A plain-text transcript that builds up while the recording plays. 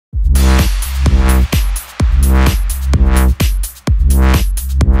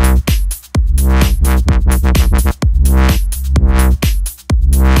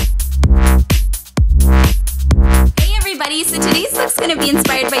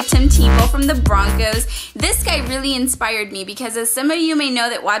Tebow from the Broncos. This guy really inspired me because, as some of you may know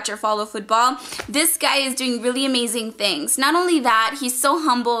that watch or follow football, this guy is doing really amazing things. Not only that, he's so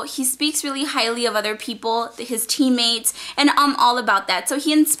humble, he speaks really highly of other people, his teammates, and I'm all about that. So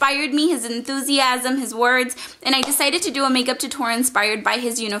he inspired me, his enthusiasm, his words, and I decided to do a makeup tutorial inspired by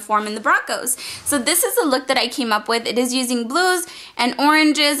his uniform in the Broncos. So this is the look that I came up with. It is using blues and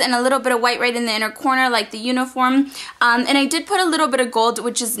oranges and a little bit of white right in the inner corner like the uniform. And I did put a little bit of gold,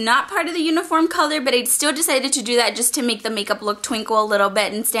 which is not part of the uniform color, but I still decided to do that just to make the makeup look twinkle a little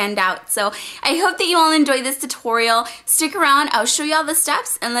bit and stand out. So I hope that you all enjoy this tutorial. Stick around, I'll show you all the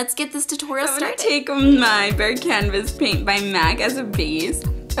steps, and let's get this tutorial started. I'm going to take my Bare Canvas paint by MAC as a base,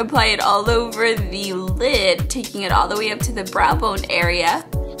 apply it all over the lid, taking it all the way up to the brow bone area,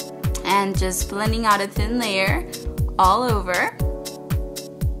 and just blending out a thin layer all over.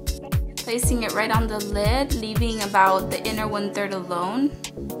 Placing it right on the lid, leaving about the inner 1/3 alone.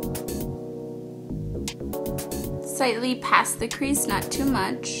 Slightly past the crease, not too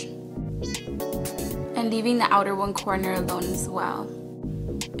much. And leaving the outer one corner alone as well.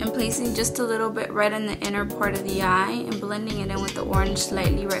 And placing just a little bit right in the inner part of the eye and blending it in with the orange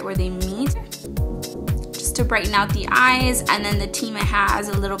slightly right where they meet. Just to brighten out the eyes, and then the team has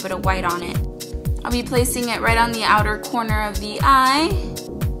a little bit of white on it. I'll be placing it right on the outer corner of the eye,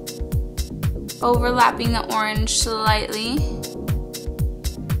 overlapping the orange slightly.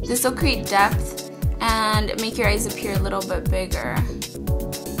 This will create depth and make your eyes appear a little bit bigger.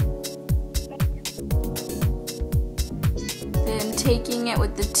 Then taking it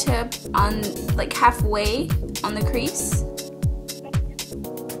with the tip on like halfway on the crease.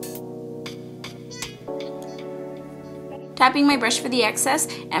 Tapping my brush for the excess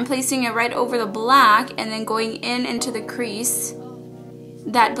and placing it right over the black and then going in into the crease.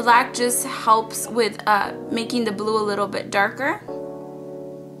 That black just helps with making the blue a little bit darker.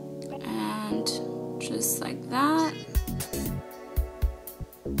 And just like that.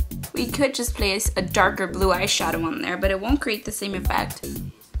 We could just place a darker blue eyeshadow on there, but it won't create the same effect.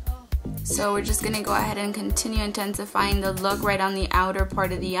 So we're just gonna go ahead and continue intensifying the look right on the outer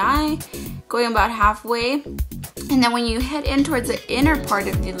part of the eye, going about halfway. And then when you head in towards the inner part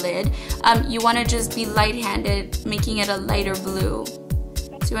of the lid, you wanna just be light-handed, making it a lighter blue.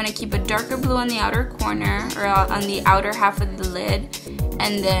 So you want to keep a darker blue on the outer corner, or on the outer half of the lid,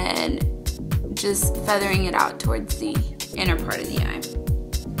 and then just feathering it out towards the inner part of the eye.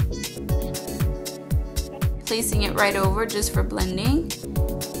 Placing it right over just for blending.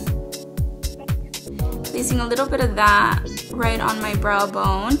 Placing a little bit of that right on my brow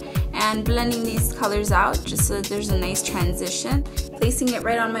bone and blending these colors out just so that there's a nice transition. Placing it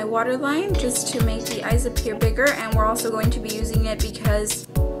right on my waterline just to make the eyes appear bigger, and we're also going to be using it because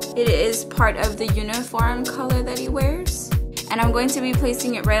it is part of the uniform color that he wears. And I'm going to be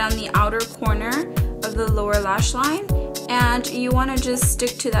placing it right on the outer corner of the lower lash line, and you want to just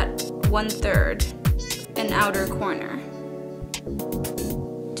stick to that 1/3 and outer corner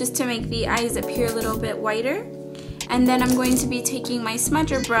just to make the eyes appear a little bit whiter. And then I'm going to be taking my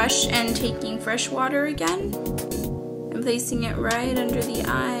smudger brush and taking fresh water again and placing it right under the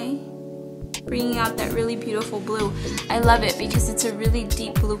eye, bringing out that really beautiful blue. I love it because it's a really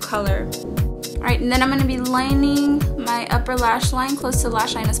deep blue color. Alright, and then I'm going to be lining my upper lash line close to the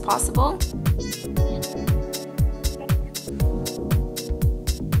lash line as possible.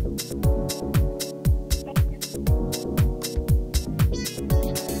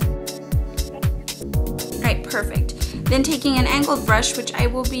 Alright, perfect. Then taking an angled brush, which I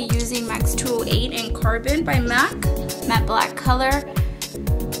will be using MAC's 208 in Carbon by MAC, matte black color,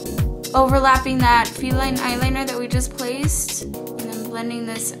 overlapping that feline eyeliner that we just placed, and then blending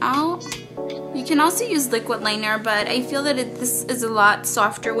this out. You can also use liquid liner, but I feel that this is a lot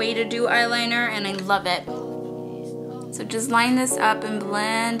softer way to do eyeliner, and I love it. So just line this up and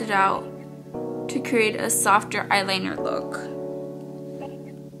blend it out to create a softer eyeliner look.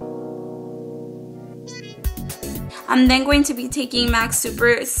 I'm then going to be taking MAC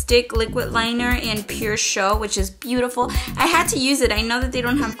Super Stick Liquid Liner in Pure Show, which is beautiful. I had to use it. I know that they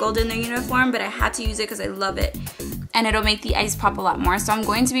don't have gold in their uniform, but I had to use it because I love it. And it'll make the eyes pop a lot more. So I'm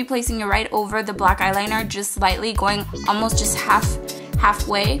going to be placing it right over the black eyeliner, just slightly, going almost just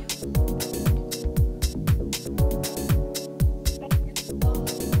halfway.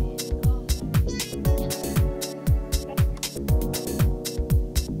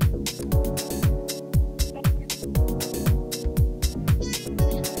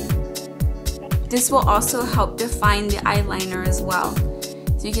 This will also help define the eyeliner as well.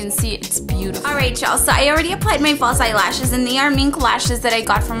 So you can see it's beautiful. Alright y'all, so I already applied my false eyelashes, and they are mink lashes that I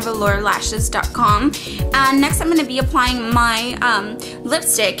got from velourlashes.com. And next I'm going to be applying my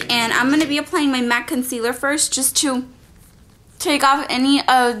lipstick, and I'm going to be applying my MAC concealer first just to take off any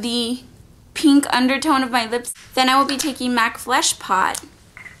of the pink undertone of my lips. Then I will be taking MAC Flesh Pot,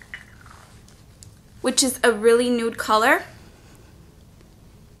 which is a really nude color.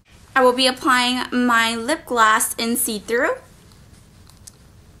 I will be applying my lip gloss in See-Through.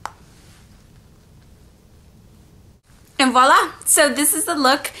 And voila! So this is the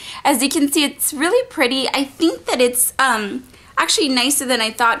look. As you can see, it's really pretty. I think that it's actually nicer than I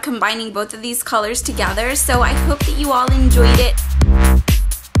thought, combining both of these colors together. So I hope that you all enjoyed it.